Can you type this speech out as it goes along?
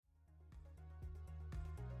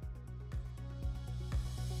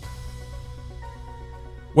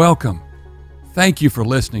Welcome. Thank you for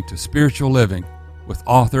listening to Spiritual Living with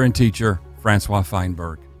author and teacher Francois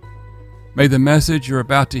Feinberg. May the message you're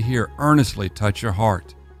about to hear earnestly touch your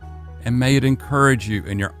heart, and may it encourage you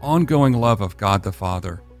in your ongoing love of God the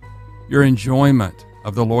Father, your enjoyment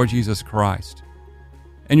of the Lord Jesus Christ,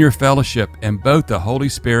 and your fellowship in both the Holy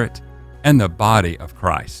Spirit and the body of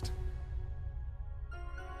Christ.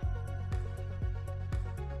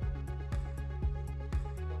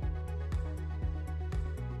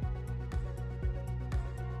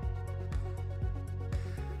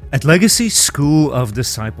 At Legacy School of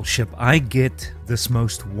Discipleship, I get this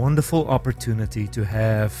most wonderful opportunity to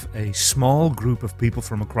have a small group of people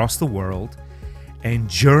from across the world and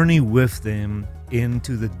journey with them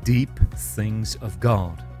into the deep things of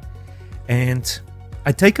God. And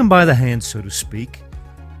I take them by the hand, so to speak,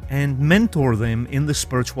 and mentor them in the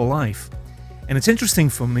spiritual life. And it's interesting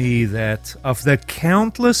for me that of the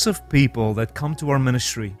countless of people that come to our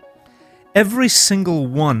ministry, every single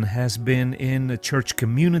one has been in church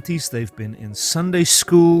communities, they've been in Sunday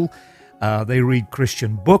school, they read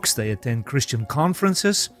Christian books, they attend Christian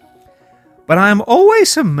conferences. But I'm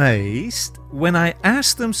always amazed when I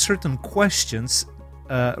ask them certain questions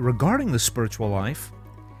regarding the spiritual life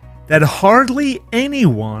that hardly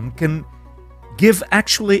anyone can give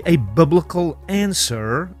actually a biblical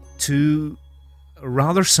answer to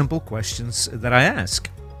rather simple questions that I ask.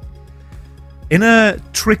 In a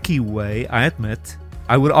tricky way, I admit,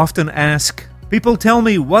 I would often ask, people tell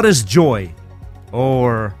me, what is joy?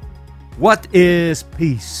 Or what is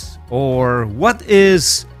peace? Or what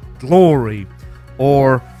is glory?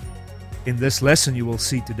 Or in this lesson you will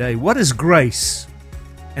see today, what is grace?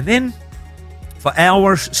 And then for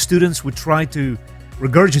hours, students would try to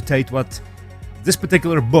regurgitate what this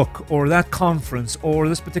particular book or that conference or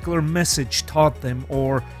this particular message taught them,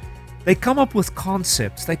 or they come up with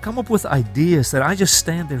concepts, they come up with ideas that I just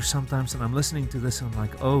stand there sometimes and I'm listening to this and I'm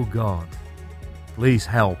like, oh God, please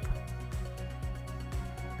help.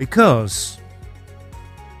 Because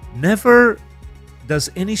never does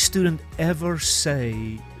any student ever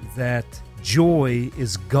say that joy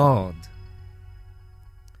is God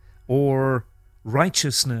or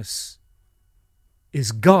righteousness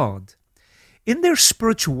is God. In their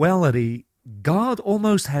spirituality, God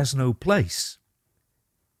almost has no place.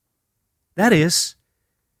 That is,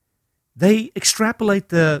 they extrapolate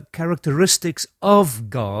the characteristics of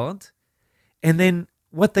God, and then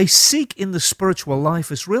what they seek in the spiritual life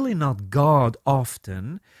is really not God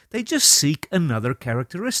often. They just seek another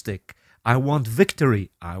characteristic. I want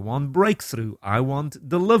victory. I want breakthrough. I want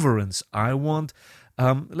deliverance. I want,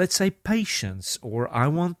 let's say, patience, or I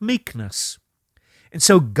want meekness. And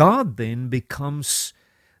so God then becomes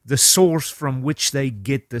the source from which they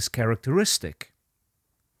get this characteristic.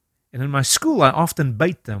 And in my school, I often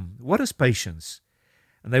bait them, what is patience?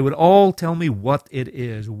 And they would all tell me what it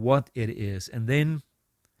is. And then,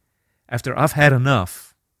 after I've had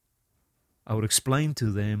enough, I would explain to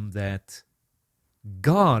them that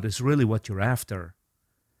God is really what you're after.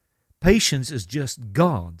 Patience is just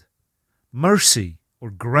God. Mercy or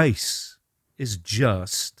grace is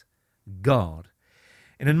just God.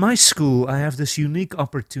 And in my school, I have this unique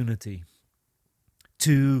opportunity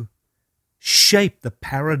to shape the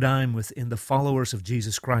paradigm within the followers of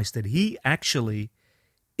Jesus Christ, that He actually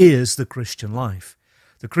is the Christian life.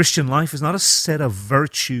 The Christian life is not a set of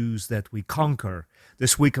virtues that we conquer.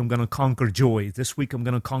 This week I'm going to conquer joy. This week I'm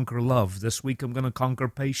going to conquer love. This week I'm going to conquer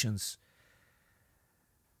patience.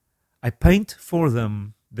 I paint for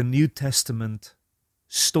them the New Testament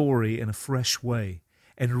story in a fresh way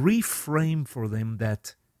and reframe for them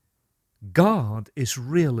that God is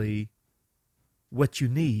really what you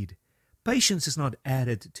need. Patience is not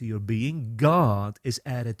added to your being. God is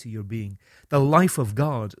added to your being. The life of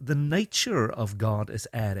God, the nature of God is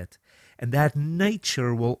added. And that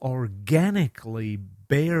nature will organically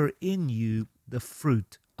bear in you the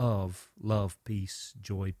fruit of love, peace,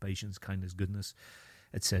 joy, patience, kindness, goodness,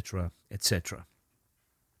 etc., etc.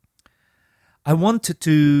 I wanted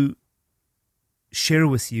to share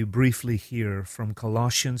with you briefly here from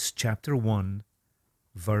Colossians chapter 1,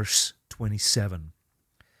 verse 27.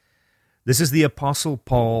 This is the Apostle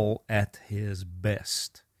Paul at his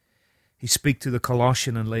best. He speaks to the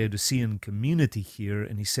Colossian and Laodicean community here,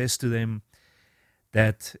 and he says to them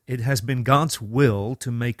that it has been God's will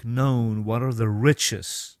to make known what are the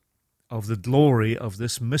riches of the glory of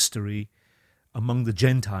this mystery among the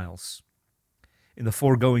Gentiles. In the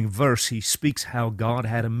foregoing verse, he speaks how God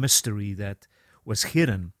had a mystery that was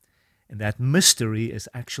hidden, and that mystery is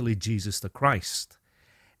actually Jesus the Christ.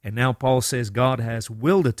 And now Paul says God has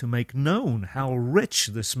willed it to make known how rich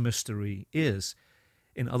this mystery is.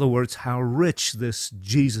 In other words, how rich this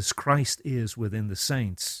Jesus Christ is within the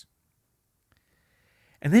saints.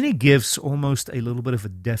 And then he gives almost a little bit of a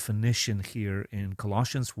definition here in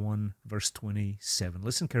Colossians 1, verse 27.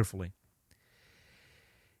 Listen carefully.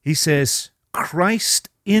 He says, Christ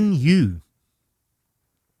in you.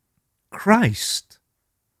 Christ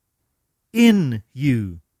in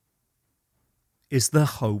you is the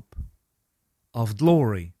hope of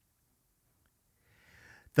glory.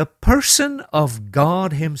 The person of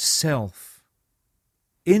God Himself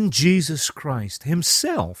in Jesus Christ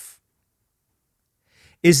Himself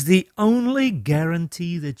is the only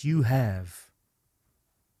guarantee that you have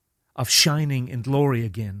of shining in glory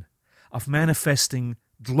again, of manifesting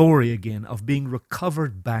glory again, of being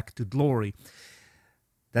recovered back to glory.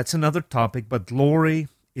 That's another topic, but glory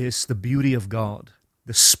is the beauty of God,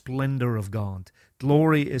 the splendor of God.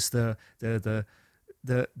 Glory is the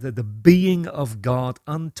being of God,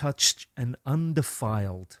 untouched and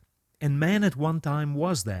undefiled. And man at one time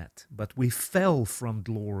was that, but we fell from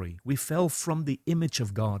glory. We fell from the image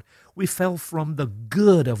of God. We fell from the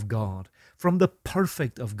good of God, from the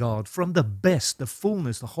perfect of God, from the best, the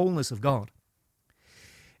fullness, the wholeness of God.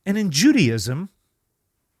 And in Judaism,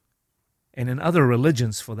 and in other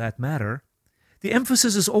religions for that matter, the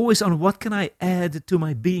emphasis is always on what can I add to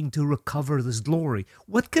my being to recover this glory?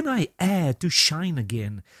 What can I add to shine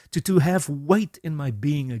again, to have weight in my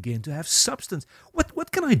being again, to have substance?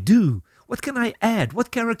 What can I do? What can I add? What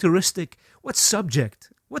characteristic, what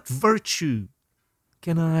subject, what virtue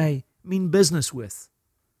can I mean business with?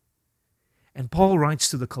 And Paul writes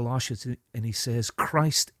to the Colossians and he says,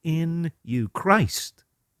 Christ in you. Christ,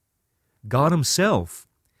 God Himself,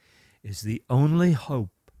 is the only hope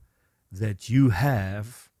that you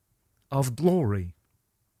have of glory.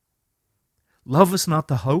 Love is not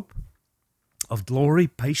the hope of glory.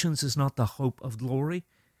 Patience is not the hope of glory.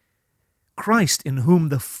 Christ, in whom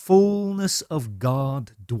the fullness of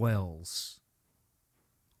God dwells.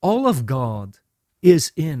 All of God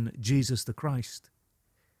is in Jesus the Christ.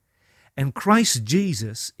 And Christ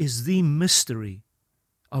Jesus is the mystery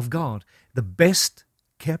of God, the best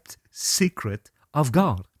kept secret of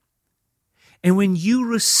God. And when you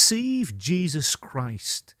receive Jesus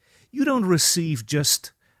Christ, you don't receive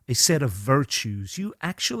just a set of virtues. You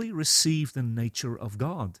actually receive the nature of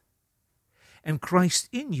God. And Christ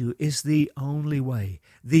in you is the only way,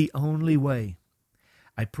 the only way.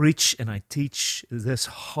 I preach and I teach this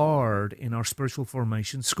hard in our spiritual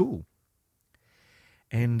formation school.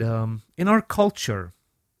 And in our culture,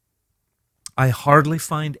 I hardly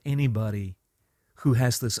find anybody who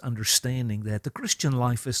has this understanding that the Christian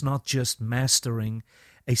life is not just mastering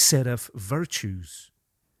a set of virtues.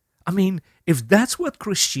 I mean, if that's what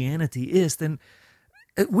Christianity is, then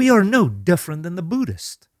we are no different than the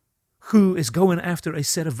Buddhist who is going after a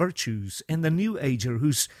set of virtues, and the New Ager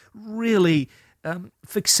who's really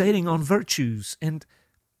fixating on virtues, and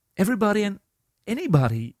everybody and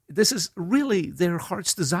anybody, this is really their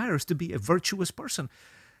heart's desire is to be a virtuous person.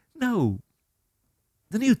 No.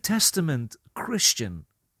 The New Testament Christian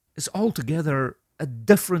is altogether a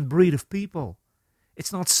different breed of people.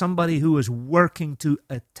 It's not somebody who is working to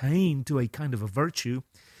attain to a kind of a virtue.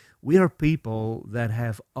 We are people that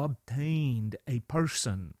have obtained a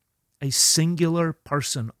person, a singular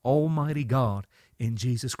person, Almighty God, in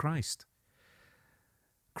Jesus Christ.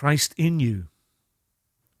 Christ in you.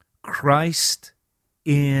 Christ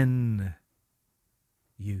in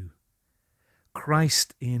you.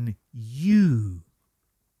 Christ in you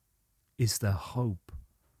is the hope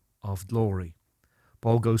of glory.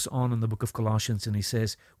 Paul goes on in the book of Colossians and he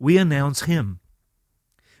says, we announce Him.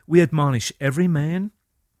 We admonish every man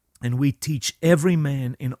and we teach every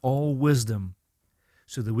man in all wisdom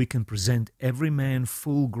so that we can present every man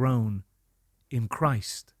full grown in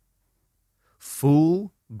Christ.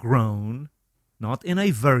 Full grown, not in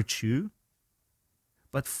a virtue,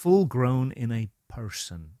 but full grown in a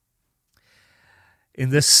person. In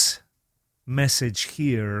this message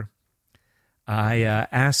here, I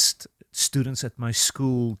asked students at my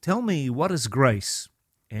school, tell me, what is grace?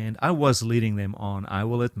 And I was leading them on, I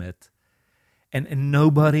will admit. And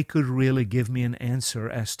nobody could really give me an answer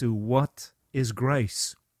as to what is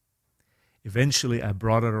grace. Eventually, I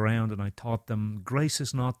brought it around and I taught them, grace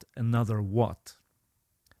is not another what.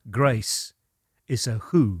 Grace is a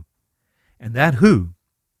who. And that who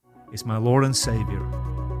is my Lord and Savior,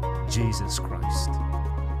 Jesus Christ.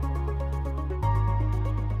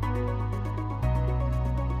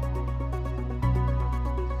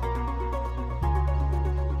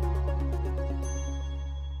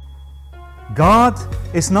 God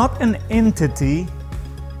is not an entity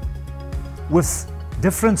with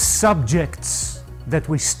different subjects that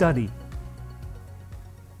we study.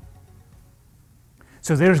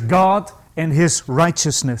 So there's God and His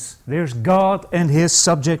righteousness. There's God and His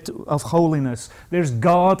subject of holiness. There's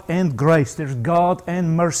God and grace. There's God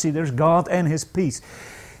and mercy. There's God and His peace.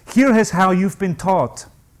 Here is how you've been taught.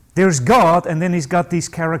 There's God, and then He's got these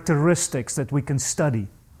characteristics that we can study.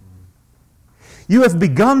 You have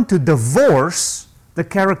begun to divorce the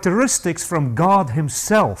characteristics from God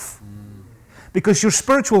Himself, because your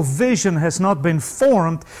spiritual vision has not been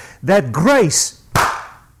formed that grace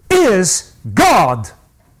is God.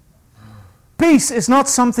 Peace is not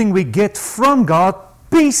something we get from God.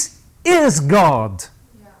 Peace is God.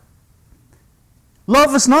 Yeah.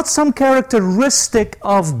 Love is not some characteristic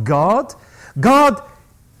of God. God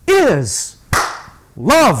is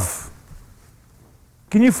love.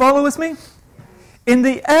 Can you follow with me? In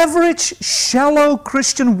the average shallow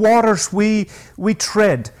Christian waters we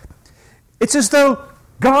tread, it's as though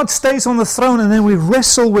God stays on the throne and then we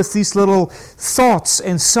wrestle with these little thoughts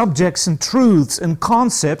and subjects and truths and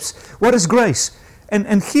concepts. What is grace?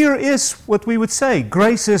 And here is what we would say.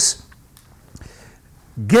 Grace is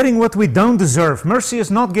getting what we don't deserve. Mercy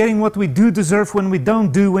is not getting what we do deserve when we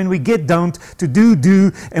don't do, when we get don't, to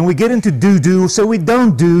do, and we get into do, so we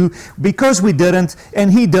don't do because we didn't,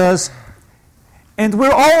 and He does. And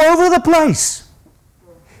we're all over the place.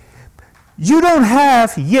 You don't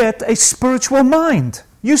have yet a spiritual mind.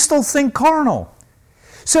 You still think carnal.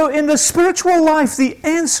 So in the spiritual life, the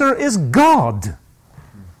answer is God.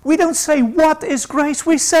 We don't say, what is grace?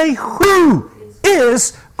 We say, who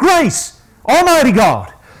is grace? Almighty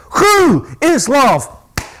God. Who is love?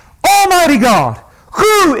 Almighty God.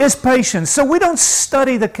 Who is patience? So we don't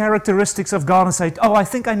study the characteristics of God and say, oh, I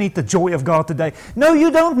think I need the joy of God today. No,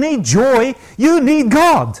 you don't need joy. You need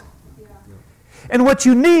God. Yeah. And what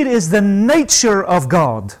you need is the nature of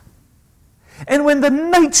God. And when the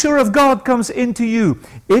nature of God comes into you,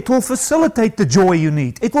 it will facilitate the joy you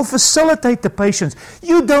need. It will facilitate the patience.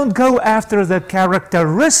 You don't go after the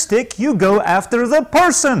characteristic, you go after the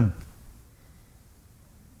person.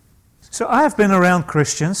 So I have been around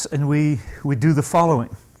Christians, and we do the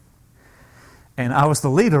following. And I was the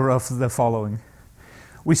leader of the following.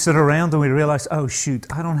 We sit around and we realize, oh shoot,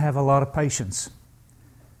 I don't have a lot of patience.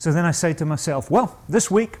 So then I say to myself, well,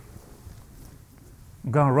 this week,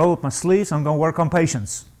 I'm going to roll up my sleeves, I'm going to work on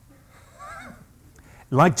patience.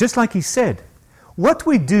 Just like he said, what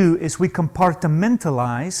we do is we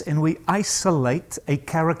compartmentalize and we isolate a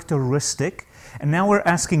characteristic, and now we're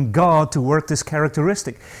asking God to work this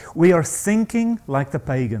characteristic. We are thinking like the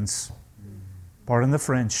pagans. Pardon the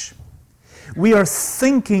French. We are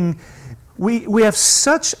thinking, we have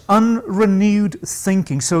such unrenewed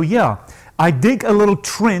thinking. So yeah, I dig a little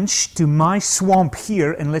trench to my swamp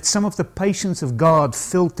here and let some of the patience of God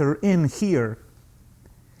filter in here.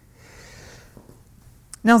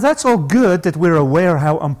 Now that's all good that we're aware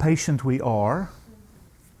how impatient we are.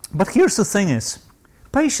 But here's the thing is,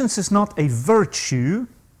 patience is not a virtue.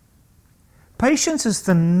 Patience is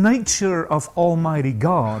the nature of Almighty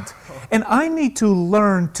God. And I need to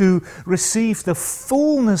learn to receive the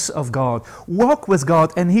fullness of God, walk with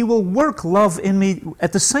God, and He will work love in me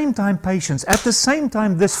at the same time patience, at the same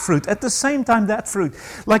time this fruit, at the same time that fruit.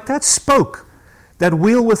 Like that spoke, that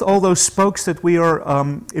wheel with all those spokes that we are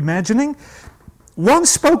imagining. One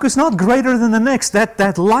spoke is not greater than the next.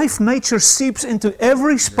 That life nature seeps into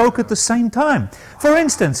every spoke at the same time. For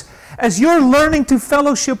instance, as you're learning to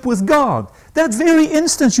fellowship with God, that very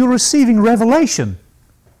instance you're receiving revelation.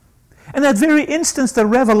 And that very instance the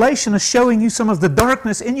revelation is showing you some of the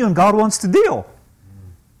darkness in you and God wants to deal.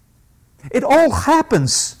 It all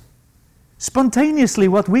happens spontaneously,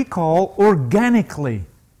 what we call organically.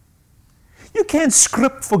 You can't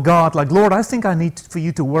script for God like, Lord, I think I need for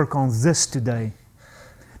you to work on this today.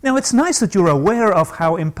 Now, it's nice that you're aware of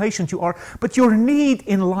how impatient you are, but your need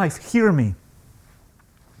in life, hear me,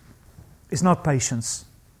 is not patience.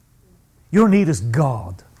 Your need is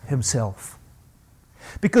God Himself.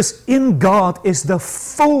 Because in God is the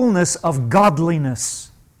fullness of godliness.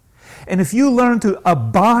 And if you learn to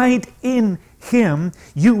abide in Him,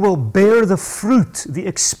 you will bear the fruit, the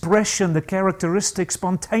expression, the characteristic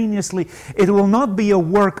spontaneously. It will not be a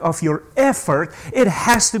work of your effort. It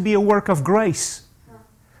has to be a work of grace.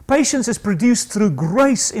 Patience is produced through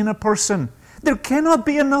grace in a person. There cannot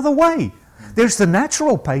be another way. There's the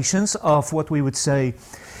natural patience of what we would say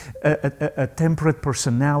a temperate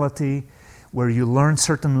personality, where you learn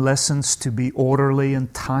certain lessons to be orderly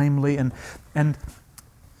and timely. And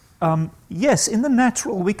yes, in the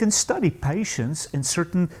natural we can study patience in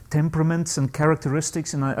certain temperaments and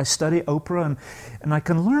characteristics, and I study Oprah and I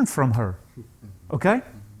can learn from her. Okay?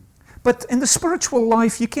 But in the spiritual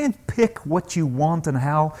life, you can't pick what you want and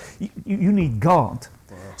how. You need God.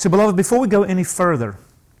 So, beloved, before we go any further,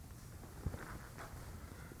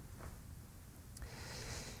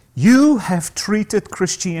 you have treated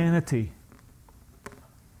Christianity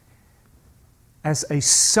as a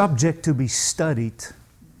subject to be studied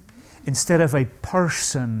instead of a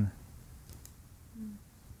person.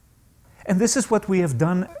 And this is what we have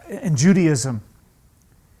done in Judaism.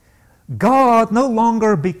 God no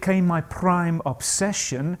longer became my prime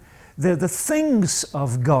obsession. The things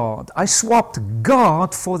of God. I swapped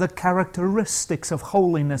God for the characteristics of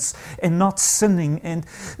holiness and not sinning and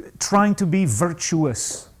trying to be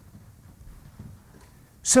virtuous.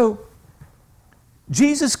 So,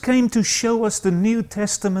 Jesus came to show us the New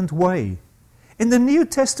Testament way. In the New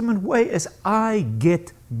Testament way is I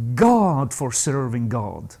get God for serving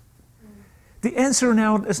God. The answer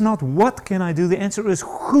now is not what can I do, the answer is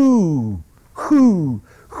who.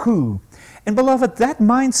 And beloved, that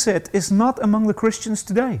mindset is not among the Christians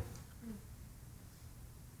today.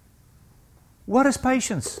 What is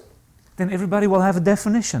patience? Then everybody will have a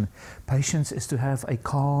definition. Patience is to have a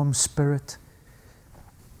calm spirit.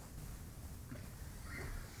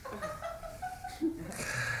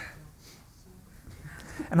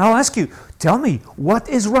 And I'll ask you, tell me, what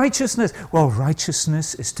is righteousness? Well,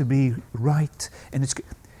 righteousness is to be right. And it's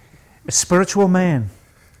a spiritual man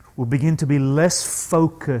will begin to be less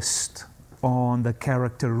focused on the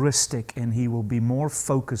characteristic, and he will be more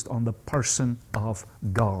focused on the person of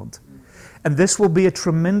God. And this will be a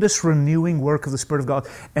tremendous renewing work of the Spirit of God.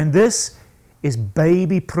 And this is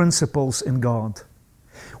baby principles in God,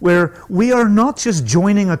 where we are not just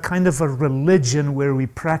joining a kind of a religion where we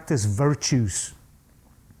practice virtues.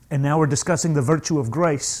 And now we're discussing the virtue of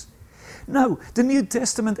grace. No, the New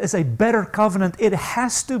Testament is a better covenant. It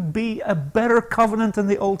has to be a better covenant than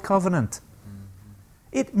the Old Covenant.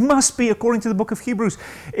 It must be, according to the book of Hebrews.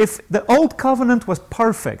 If the Old Covenant was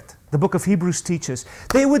perfect, the book of Hebrews teaches,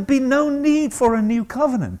 there would be no need for a new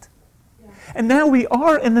covenant. Yeah. And now we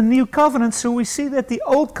are in the new covenant, so we see that the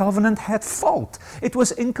Old Covenant had fault. It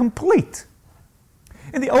was incomplete.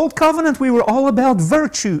 In the Old Covenant, we were all about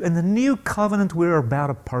virtue. In the New Covenant, we're about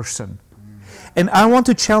a person. And I want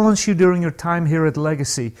to challenge you during your time here at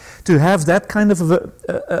Legacy to have that kind of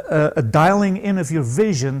a dialing in of your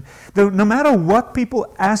vision. No matter what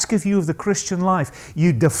people ask of you of the Christian life,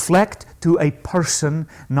 you deflect to a person,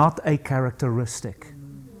 not a characteristic.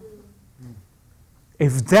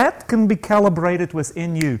 If that can be calibrated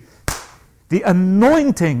within you, the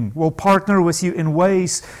anointing will partner with you in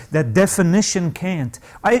ways that definition can't.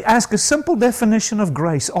 I ask a simple definition of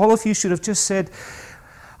grace. All of you should have just said,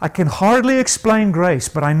 I can hardly explain grace,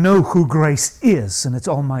 but I know who grace is, and it's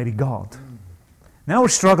Almighty God. Now we're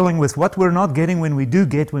struggling with what we're not getting when we do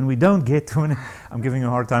get, when we don't get. I'm giving you a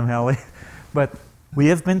hard time, Hallie. But we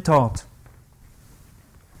have been taught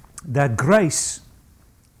that grace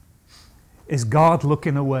is God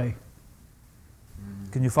looking away.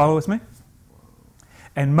 Can you follow with me?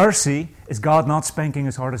 And mercy is God not spanking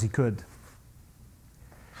as hard as He could.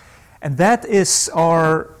 And that is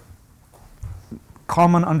our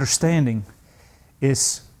common understanding,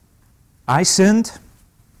 is I sinned,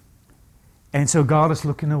 and so God is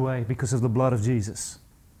looking away because of the blood of Jesus.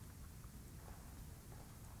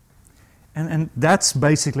 And that's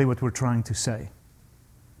basically what we're trying to say.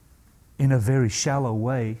 In a very shallow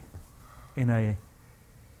way, in an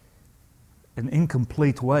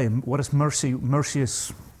incomplete way. What is mercy? Mercy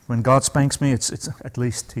is when God spanks me, it's at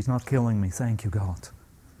least He's not killing me. Thank you, God.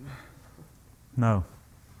 No.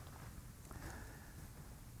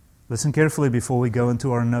 Listen carefully before we go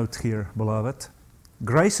into our note here, beloved.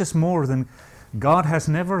 Grace is more than God has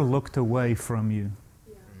never looked away from you.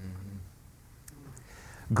 Yeah.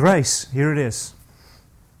 Grace, here it is.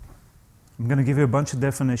 I'm going to give you a bunch of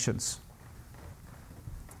definitions.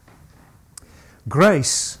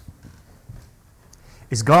 Grace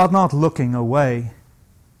is God not looking away,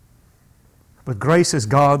 but grace is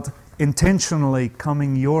God intentionally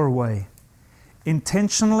coming your way,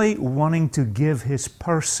 intentionally wanting to give His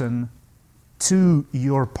person to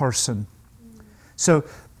your person. So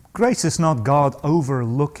grace is not God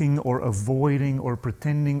overlooking or avoiding or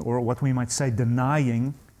pretending or what we might say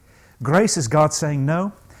denying. Grace is God saying,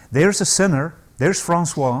 no, there's a sinner, there's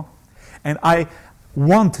Francois, and I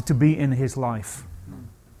want to be in his life.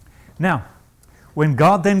 Now, when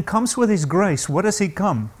God then comes with His grace, what does He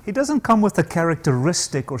come? He doesn't come with a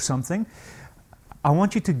characteristic or something. I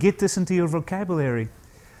want you to get this into your vocabulary.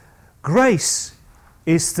 Grace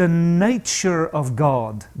is the nature of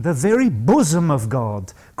God, the very bosom of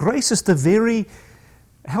God. Grace is the very,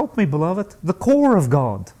 help me beloved, the core of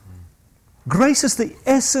God. Grace is the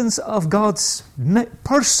essence of God's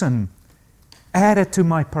person added to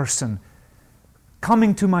my person.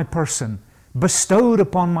 coming to my person, bestowed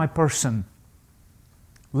upon my person,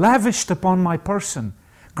 lavished upon my person.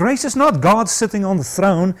 Grace is not God sitting on the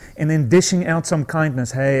throne and then dishing out some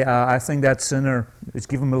kindness. Hey, I think that sinner, let's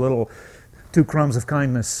give him a little 2 crumbs of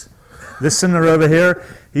kindness. This sinner over here,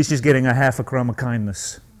 he's just getting a half a crumb of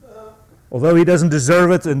kindness. Although he doesn't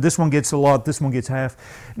deserve it, and this one gets a lot, this one gets half.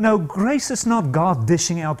 No, grace is not God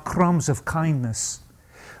dishing out crumbs of kindness.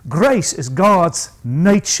 Grace is God's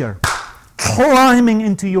nature, climbing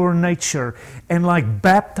into your nature and like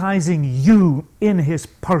baptizing you in His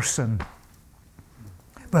person.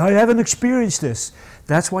 But I haven't experienced this.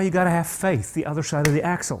 That's why you got to have faith, the other side of the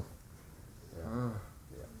axle.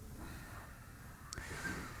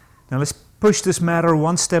 Now let's push this matter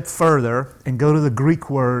one step further and go to the Greek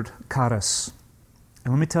word charis.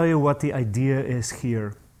 And let me tell you what the idea is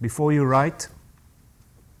here. Before you write,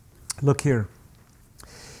 look here.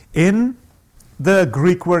 In the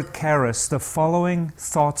Greek word charis, the following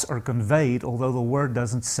thoughts are conveyed, although the word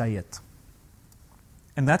doesn't say it.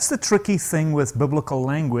 And that's the tricky thing with biblical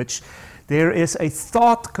language. There is a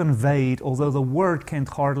thought conveyed, although the word can't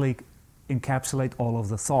hardly encapsulate all of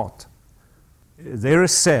the thought. There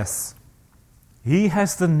is Seth. He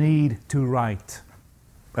has the need to write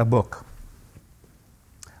a book.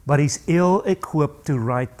 But he's ill-equipped to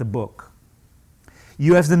write the book.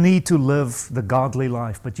 You have the need to live the godly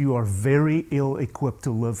life, but you are very ill-equipped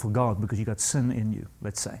to live for God because you got sin in you,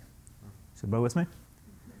 let's say. So bear with me.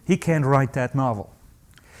 He can't write that novel.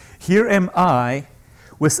 Here am I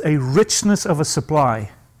with a richness of a supply.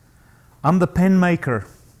 I'm the pen maker.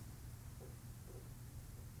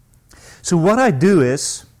 So what I do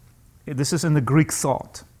is, this is in the Greek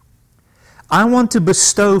thought, I want to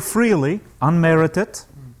bestow freely, unmerited,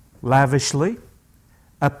 lavishly,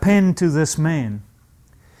 a pen to this man.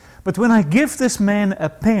 But when I give this man a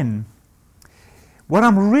pen, what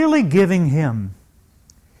I'm really giving him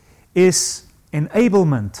is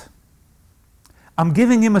enablement. I'm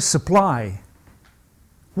giving him a supply.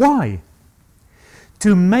 Why?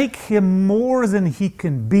 To make him more than he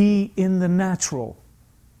can be in the natural.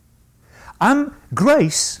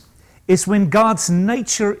 Grace is when God's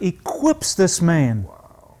nature equips this man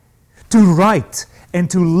to write and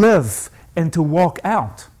to live and to walk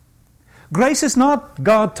out. Grace is not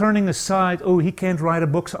God turning aside, oh, he can't write a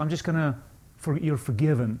book, so I'm just going to, you're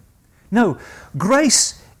forgiven. No,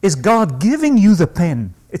 grace is God giving you the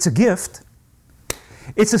pen. It's a gift.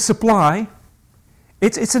 It's a supply.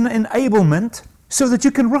 It's an enablement so that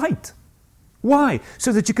you can write. Why?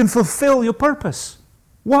 So that you can fulfill your purpose.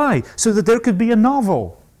 Why? So that there could be a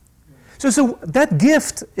novel. So that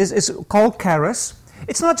gift is called charis.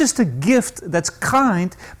 It's not just a gift that's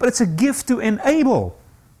kind, but it's a gift to enable.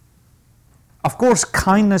 Of course,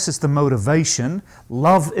 kindness is the motivation.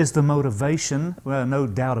 Love is the motivation. Well, no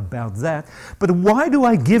doubt about that. But why do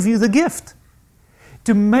I give you the gift?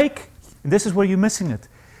 To make, and this is where you're missing it,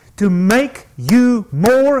 to make you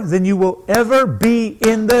more than you will ever be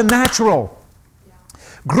in the natural.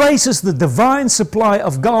 Grace is the divine supply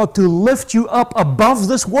of God to lift you up above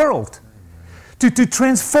this world, to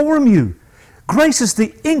transform you. Grace is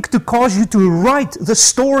the ink to cause you to write the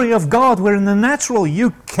story of God, where in the natural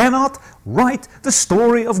you cannot write the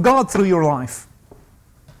story of God through your life.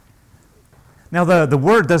 Now the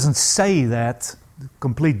word doesn't say that,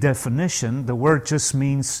 complete definition. The word just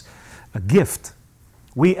means a gift.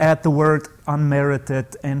 We add the word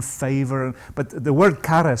unmerited and favor, but the word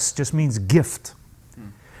charis just means gift.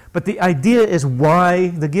 But the idea is why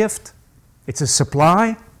the gift? It's a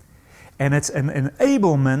supply, and it's an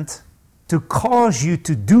enablement to cause you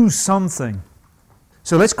to do something.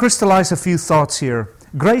 So let's crystallize a few thoughts here.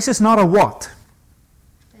 Grace is not a what?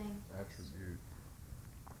 Attribute.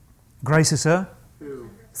 Grace is a?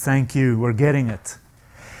 Thank you, we're getting it.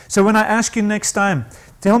 So when I ask you next time,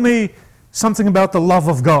 tell me something about the love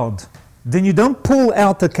of God, then you don't pull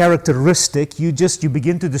out the characteristic, you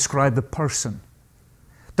begin to describe the person.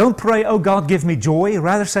 Don't pray, oh God, give me joy.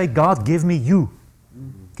 Rather say, God, give me you.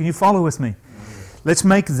 Can you follow with me? Let's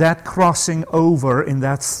make that crossing over in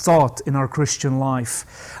that thought in our Christian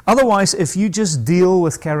life. Otherwise, if you just deal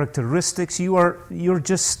with characteristics, you're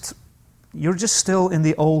just still in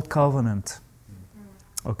the old covenant.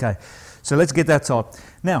 Okay, so let's get that thought.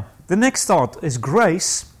 Now, the next thought is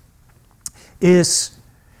grace is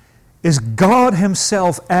God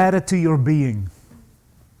Himself added to your being.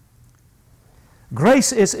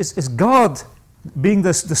 Grace is God being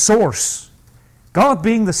the source, God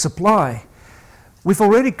being the supply. We've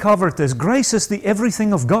already covered this. Grace is the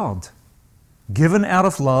everything of God, given out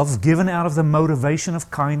of love, given out of the motivation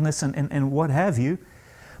of kindness and what have you.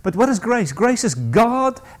 But what is grace? Grace is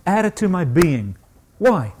God added to my being.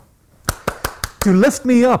 Why? to lift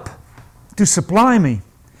me up, to supply me,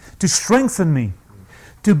 to strengthen me,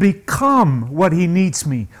 to become what He needs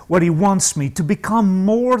me, what He wants me, to become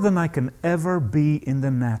more than I can ever be in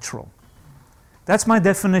the natural. That's my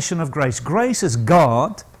definition of grace. Grace is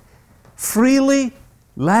God freely,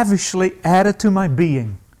 lavishly added to my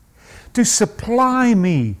being, to supply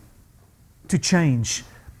me to change,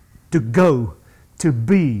 to go, to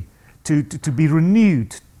be, to be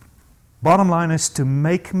renewed. Bottom line is to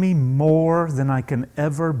make me more than I can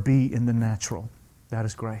ever be in the natural. That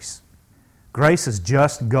is grace. Grace is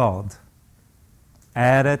just God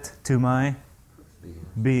added to my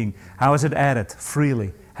being. How is it added?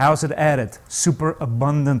 Freely. How is it added? Super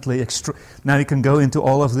abundantly. Now you can go into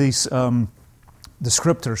all of these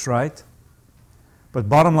descriptors, right? But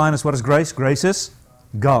bottom line is, what is grace? Grace is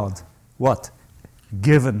God. What?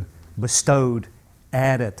 Given, bestowed,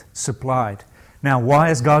 added, supplied. Now, why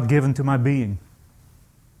is God given to my being?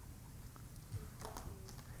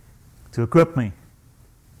 To equip me.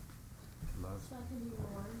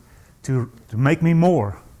 To make me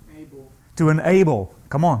more. To enable.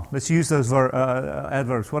 Come on, let's use those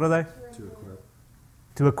adverbs. What are they? To equip.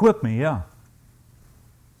 To equip me, yeah.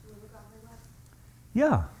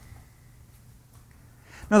 Yeah.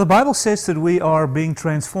 Now the Bible says that we are being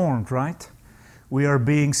transformed, right? We are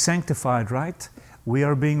being sanctified, right? We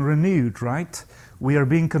are being renewed, right? We are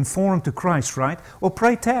being conformed to Christ, right? Well,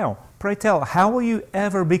 pray tell, how will you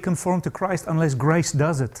ever be conformed to Christ unless grace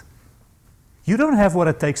does it? You don't have what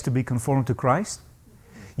it takes to be conformed to Christ.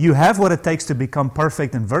 You have what it takes to become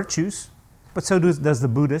perfect in virtues, but so does the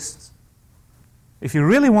Buddhists. If you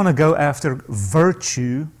really want to go after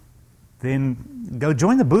virtue, then go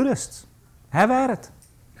join the Buddhists. Have at it.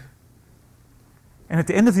 And at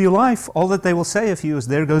the end of your life, all that they will say of you is,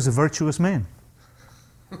 there goes a virtuous man.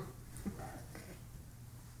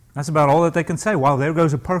 That's about all that they can say. Wow, there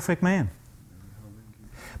goes a perfect man.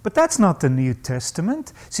 But that's not the New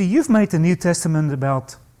Testament. See, you've made the New Testament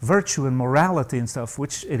about virtue and morality and stuff,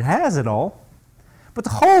 which it has it all. But the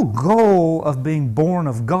whole goal of being born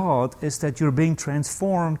of God is that you're being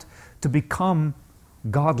transformed to become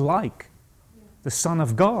God-like, the Son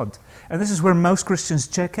of God. And this is where most Christians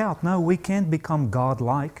check out. No, we can't become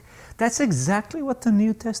God-like. That's exactly what the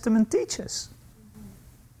New Testament teaches.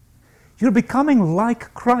 You're becoming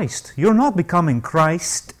like Christ. You're not becoming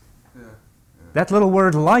Christ. That little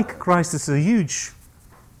word like Christ is a huge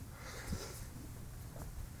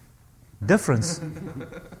difference.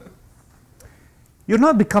 You're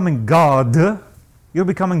not becoming God. You're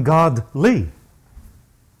becoming godly.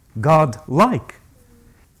 God-like.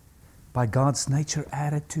 By God's nature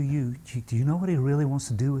added to you. Do you know what He really wants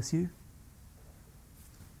to do with you?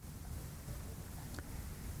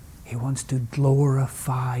 He wants to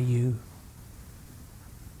glorify you.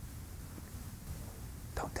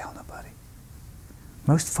 Don't tell nobody.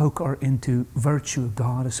 Most folk are into virtue.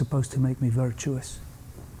 God is supposed to make me virtuous.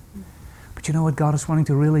 But you know what God is wanting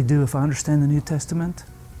to really do, if I understand the New Testament?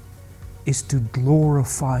 Is to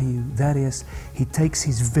glorify you. That is, He takes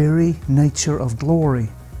His very nature of glory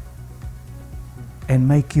and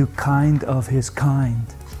make you kind of His kind.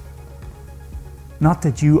 Not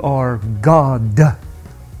that you are God,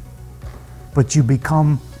 but you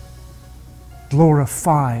become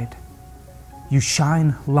glorified. You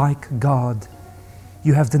shine like God.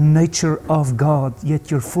 You have the nature of God, yet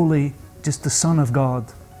you're fully just the Son of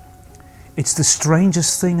God. It's the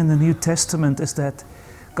strangest thing in the New Testament is that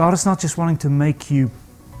God is not just wanting to make you,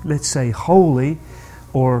 let's say, holy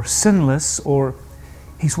or sinless, or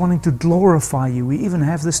He's wanting to glorify you. We even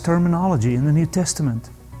have this terminology in the New Testament.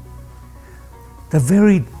 The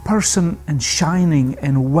very person and shining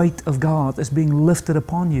and weight of God is being lifted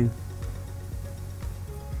upon you.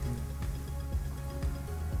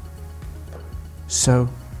 So,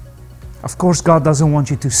 of course, God doesn't want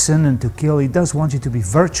you to sin and to kill. He does want you to be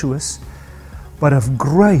virtuous. But if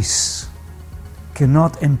grace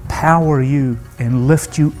cannot empower you and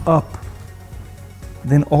lift you up,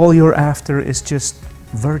 then all you're after is just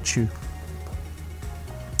virtue.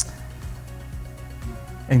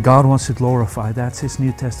 And God wants to glorify. That's His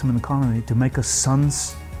New Testament economy, to make us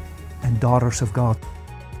sons and daughters of God.